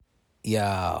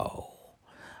Yo,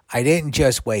 I didn't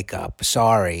just wake up.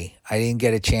 Sorry. I didn't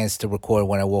get a chance to record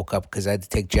when I woke up because I had to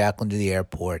take Jacqueline to the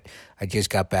airport. I just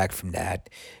got back from that.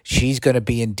 She's going to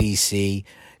be in D.C.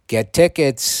 Get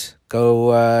tickets.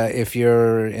 Go if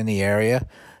you're in the area.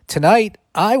 Tonight,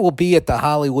 I will be at the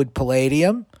Hollywood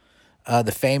Palladium,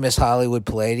 the famous Hollywood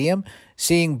Palladium,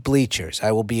 seeing Bleachers.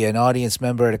 I will be an audience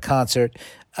member at a concert,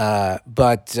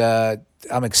 but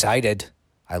I'm excited.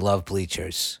 I love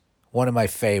Bleachers. One of my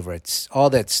favorites.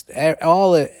 The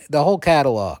whole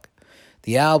catalog,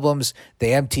 the albums, the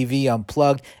MTV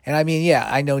Unplugged, and I mean, yeah,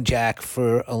 I know Jack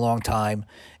for a long time,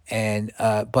 and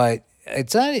but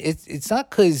it's not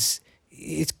because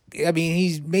it's. I mean,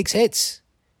 he makes hits.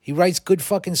 He writes good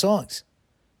fucking songs.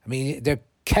 I mean, they're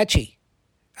catchy.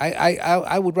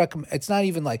 I would recommend. It's not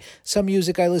even like some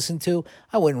music I listen to.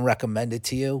 I wouldn't recommend it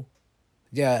to you.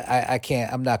 Yeah, I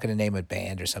can't. I'm not going to name a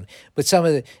band or something. But some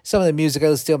of the music I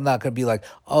listen to, I'm not going to be like,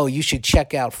 oh, you should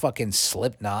check out fucking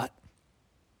Slipknot.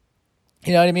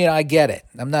 You know what I mean? I get it.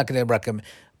 I'm not going to recommend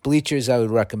Bleachers. I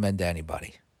would recommend to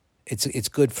anybody. It's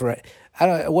good for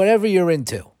whatever you're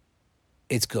into.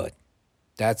 It's good.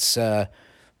 That's but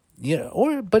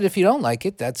if you don't like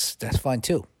it, that's fine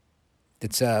too.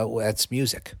 That's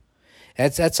music.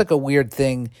 That's like a weird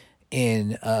thing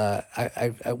in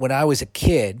when I was a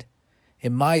kid.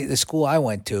 In the school I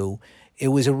went to, it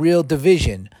was a real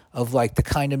division of like the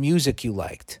kind of music you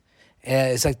liked.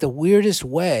 And it's like the weirdest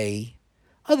way,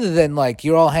 other than like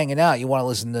you're all hanging out, you want to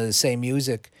listen to the same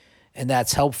music, and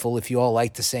that's helpful if you all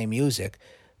like the same music.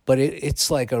 But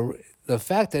it's like the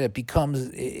fact that it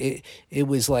becomes it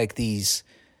was like these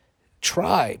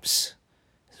tribes.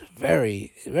 It's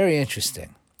very, very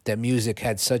interesting that music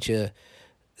had such a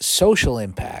social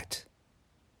impact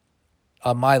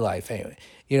on my life anyway.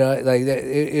 You know, like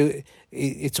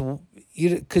it's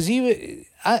because even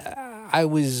I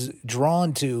was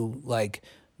drawn to like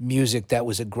music that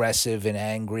was aggressive and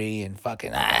angry and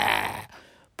fucking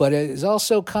but it's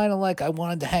also kind of like I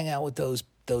wanted to hang out with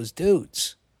those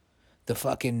dudes, the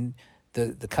fucking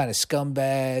the kind of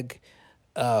scumbag,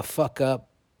 fuck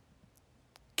up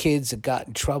kids that got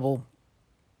in trouble.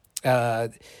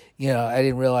 I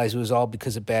didn't realize it was all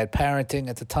because of bad parenting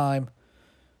at the time.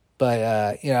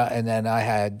 But, and then I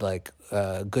had like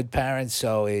good parents,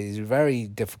 so it's very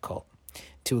difficult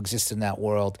to exist in that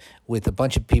world with a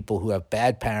bunch of people who have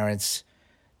bad parents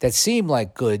that seem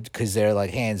like good because they're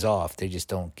like hands off. They just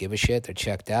don't give a shit. They're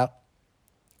checked out.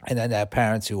 And then I have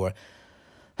parents who are,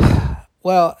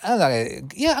 well, I'm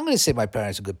going to say my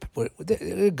parents are good.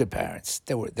 They're good parents.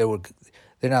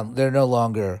 They're no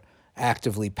longer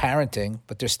actively parenting,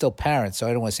 but they're still parents. So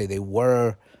I don't want to say they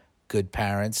were good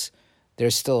parents. They're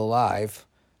still alive,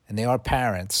 and they are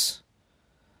parents.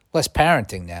 Less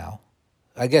parenting now.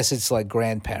 I guess it's like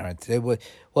grandparent.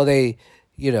 Probably.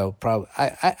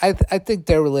 I think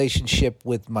their relationship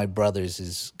with my brothers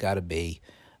has got to be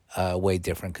way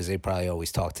different because they probably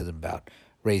always talk to them about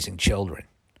raising children,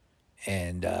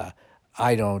 and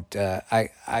I don't. I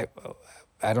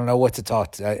don't know what to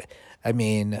talk to. I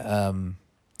don't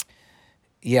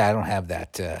have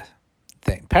that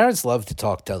thing. Parents love to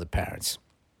talk to other parents.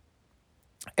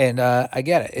 And I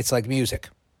get it. It's like music.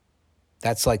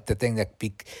 That's like the thing that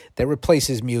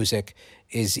replaces music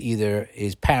is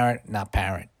parent, not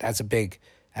parent. That's a big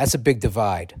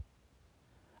divide.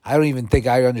 I don't even think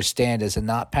I understand as a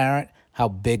not parent how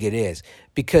big it is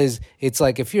because it's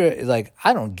like if you're like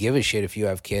I don't give a shit if you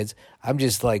have kids. I'm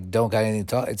just like don't got anything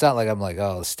to talk. It's not like I'm like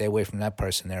oh stay away from that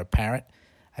person. They're a parent.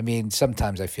 I mean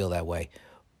sometimes I feel that way,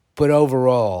 but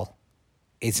overall,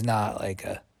 it's not like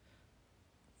a.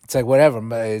 It's like whatever.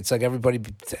 It's like everybody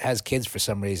has kids for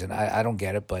some reason. I don't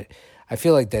get it, but I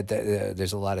feel like that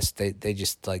there's a lot of they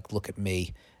just like look at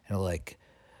me and are like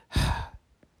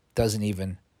doesn't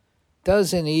even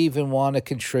want to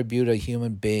contribute a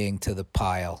human being to the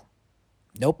pile.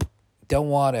 Nope, don't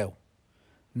want to.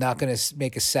 Not going to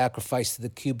make a sacrifice to the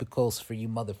cubicles for you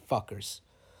motherfuckers.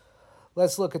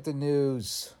 Let's look at the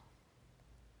news.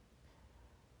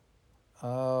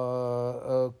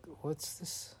 What's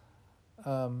this?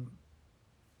 I'm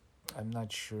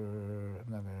not sure.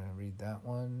 I'm not going to read that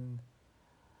one.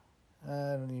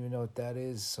 I don't even know what that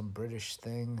is. Some British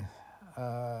thing.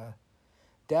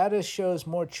 Data shows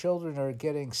more children are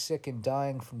getting sick and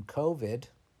dying from COVID.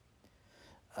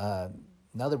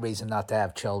 Another reason not to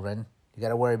have children. You got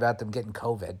to worry about them getting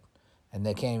COVID, and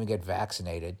they can't even get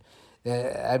vaccinated.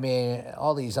 I mean,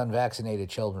 all these unvaccinated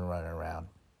children running around.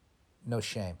 No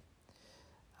shame.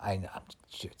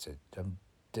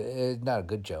 It's not a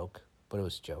good joke, but it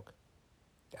was a joke.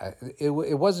 It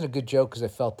wasn't a good joke because I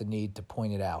felt the need to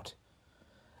point it out.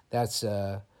 That's,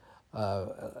 I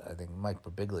think, Mike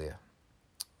Birbiglia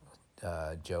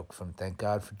joke from Thank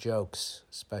God for Jokes,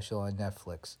 special on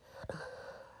Netflix.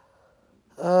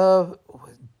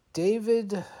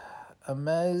 David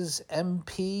Amez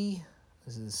MP.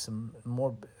 This is some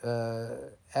more.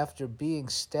 After being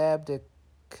stabbed at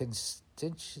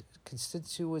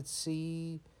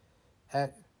constituency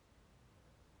at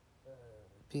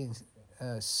being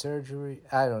surgery.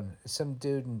 I don't know. Some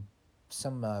dude and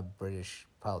some British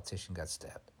politician got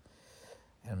stabbed.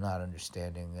 And I'm not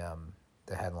understanding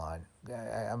the headline.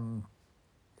 I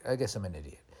guess I'm an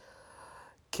idiot.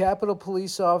 Capitol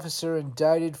Police officer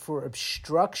indicted for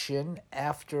obstruction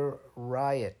after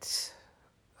riot.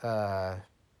 I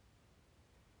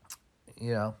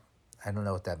don't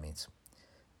know what that means.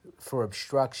 For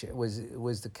obstruction,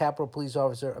 was the Capitol Police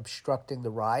officer obstructing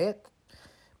the riot?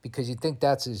 Because you'd think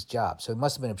that's his job. So he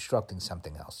must have been obstructing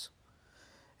something else.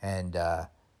 And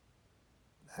that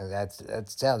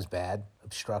sounds bad,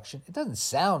 obstruction. It doesn't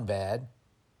sound bad.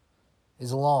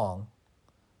 It's long.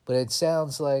 But it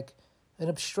sounds like an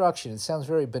obstruction. It sounds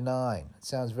very benign. It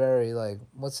sounds very like,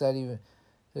 what's that even?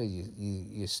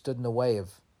 You stood in the way of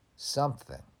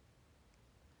something.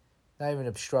 Not even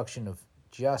obstruction of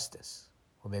justice.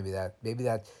 Or maybe that's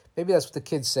what the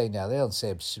kids say now. They don't say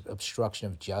obstruction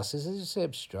of justice. They just say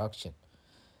obstruction.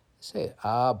 They say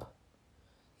ob.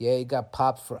 Yeah, you got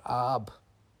popped for ob.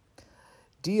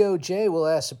 DOJ will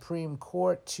ask Supreme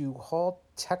Court to halt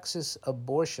Texas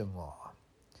abortion law.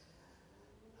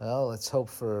 Well, let's hope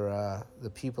for the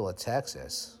people of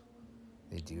Texas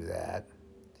they do that.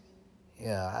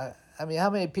 Yeah, I mean,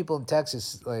 how many people in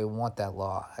Texas want that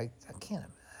law? I can't.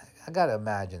 I gotta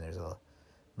imagine there's a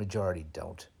majority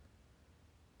don't.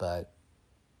 But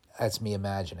that's me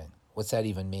imagining. What's that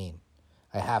even mean?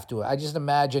 I just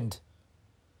imagined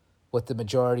what the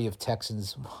majority of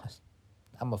Texans want.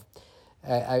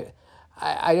 I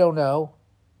don't know,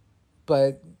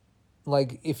 but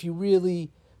if you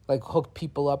really hook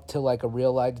people up to a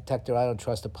real lie detector, I don't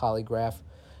trust a polygraph.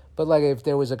 But if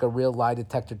there was a real lie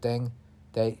detector thing,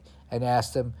 and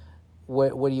asked them,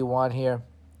 what do you want here?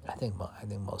 I think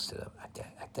most of them. I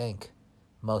think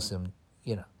most of them.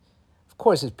 Of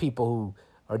course, it's people who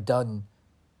are done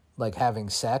having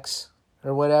sex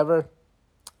or whatever.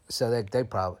 So they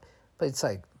probably, but it's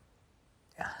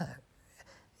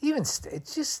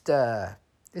it's just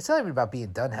it's not even about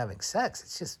being done having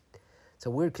sex. It's a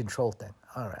weird control thing.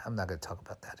 All right, I'm not going to talk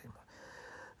about that anymore.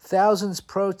 Thousands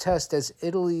protest as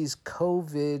Italy's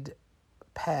COVID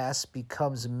pass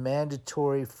becomes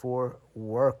mandatory for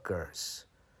workers.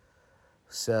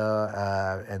 So,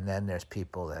 and then there's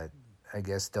people that I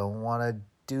guess don't want to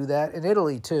do that in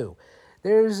Italy too.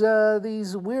 There's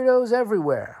these weirdos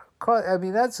everywhere. I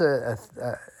mean, that's a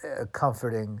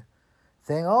comforting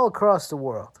thing all across the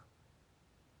world.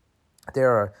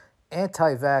 There are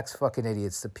anti-vax fucking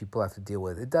idiots that people have to deal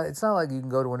with. It's not like you can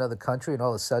go to another country and all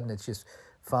of a sudden it's just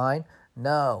fine.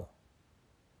 No.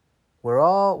 We're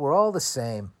all the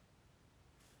same.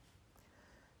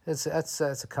 That's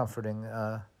a comforting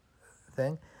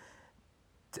thing.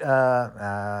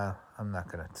 I'm not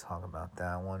going to talk about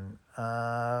that one.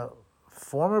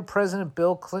 Former President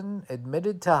Bill Clinton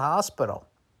admitted to hospital.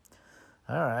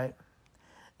 All right.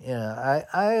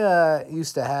 I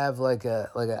used to have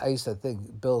I used to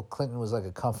think Bill Clinton was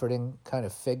a comforting kind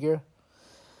of figure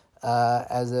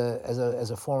as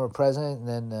a former president,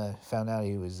 and then found out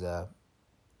he was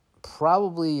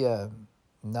probably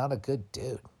not a good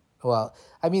dude. Well,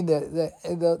 I mean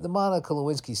the Monica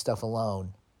Lewinsky stuff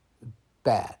alone,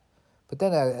 bad, but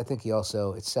then I think he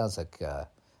also, it sounds like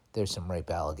there's some rape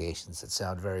allegations that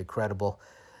sound very credible.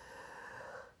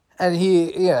 And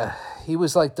he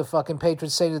was like the fucking patron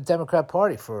saint of the Democrat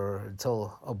Party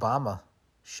until Obama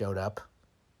showed up.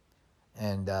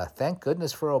 And thank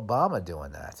goodness for Obama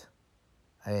doing that.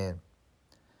 I mean,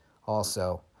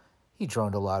 also, he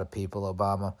droned a lot of people,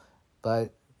 Obama,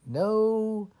 but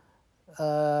no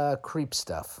creep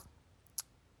stuff.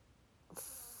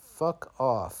 Fuck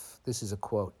off. This is a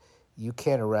quote. You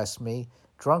can't arrest me.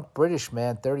 Drunk British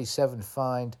man, 37,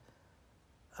 fined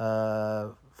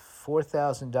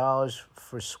 $4,000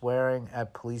 for swearing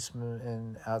at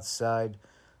policemen outside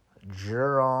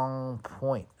Jurong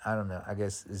Point. I don't know. I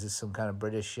guess, is this some kind of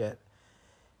British shit?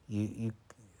 You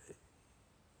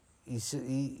if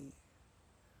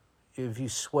you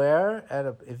swear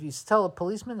if you tell a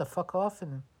policeman to fuck off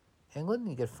in England,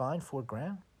 you get fined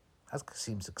 $4,000. That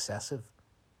seems excessive.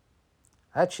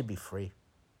 That should be free.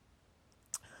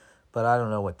 But I don't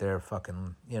know what they're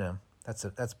fucking,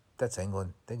 that's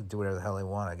England. They can do whatever the hell they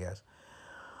want, I guess.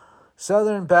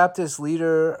 Southern Baptist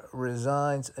leader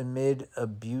resigns amid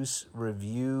abuse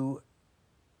review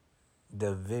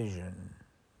division.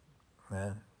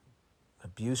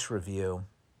 abuse review.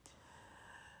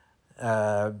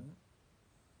 That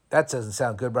doesn't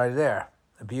sound good right there.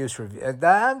 Abuse review.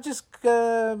 I'm just.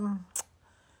 I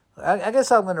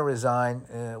guess I'm going to resign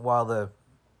while the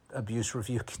abuse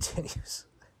review continues.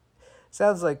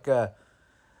 Sounds like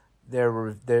they're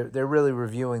really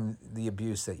reviewing the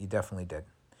abuse that you definitely did.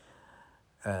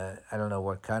 I don't know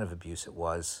what kind of abuse it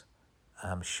was.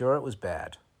 I'm sure it was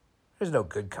bad. There's no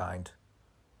good kind.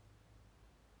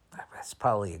 That's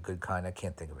probably a good kind. I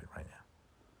can't think of it right now.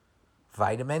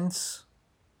 Vitamins.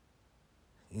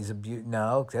 He's abused.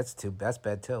 No, that's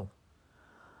bad too.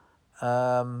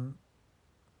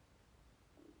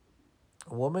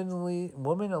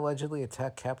 Woman allegedly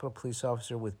attacked Capitol Police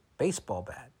officer with baseball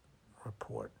bat.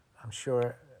 Report. I'm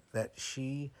sure that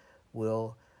she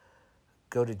will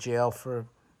go to jail for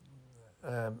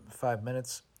 5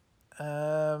 minutes.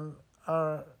 I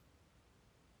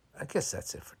guess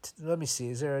that's it for. Let me see.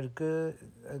 Is there a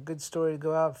good story to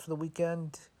go out for the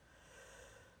weekend?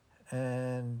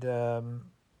 And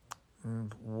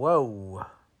whoa,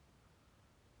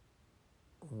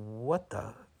 what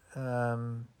the?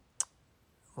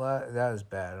 Well, that was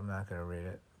bad. I'm not gonna read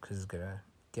it because it's gonna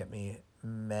get me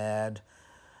mad.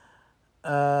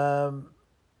 I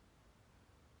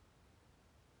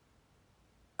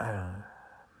don't know.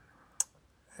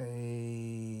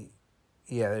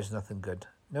 Yeah, there's nothing good.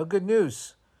 No good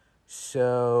news.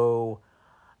 So,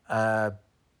 I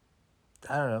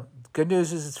don't know. Good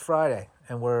news is it's Friday,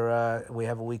 and we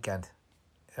have a weekend.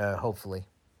 Hopefully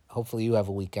you have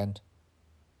a weekend.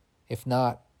 If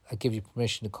not, I give you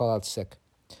permission to call out sick.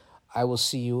 I will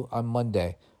see you on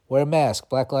Monday. Wear a mask.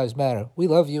 Black Lives Matter. We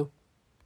love you.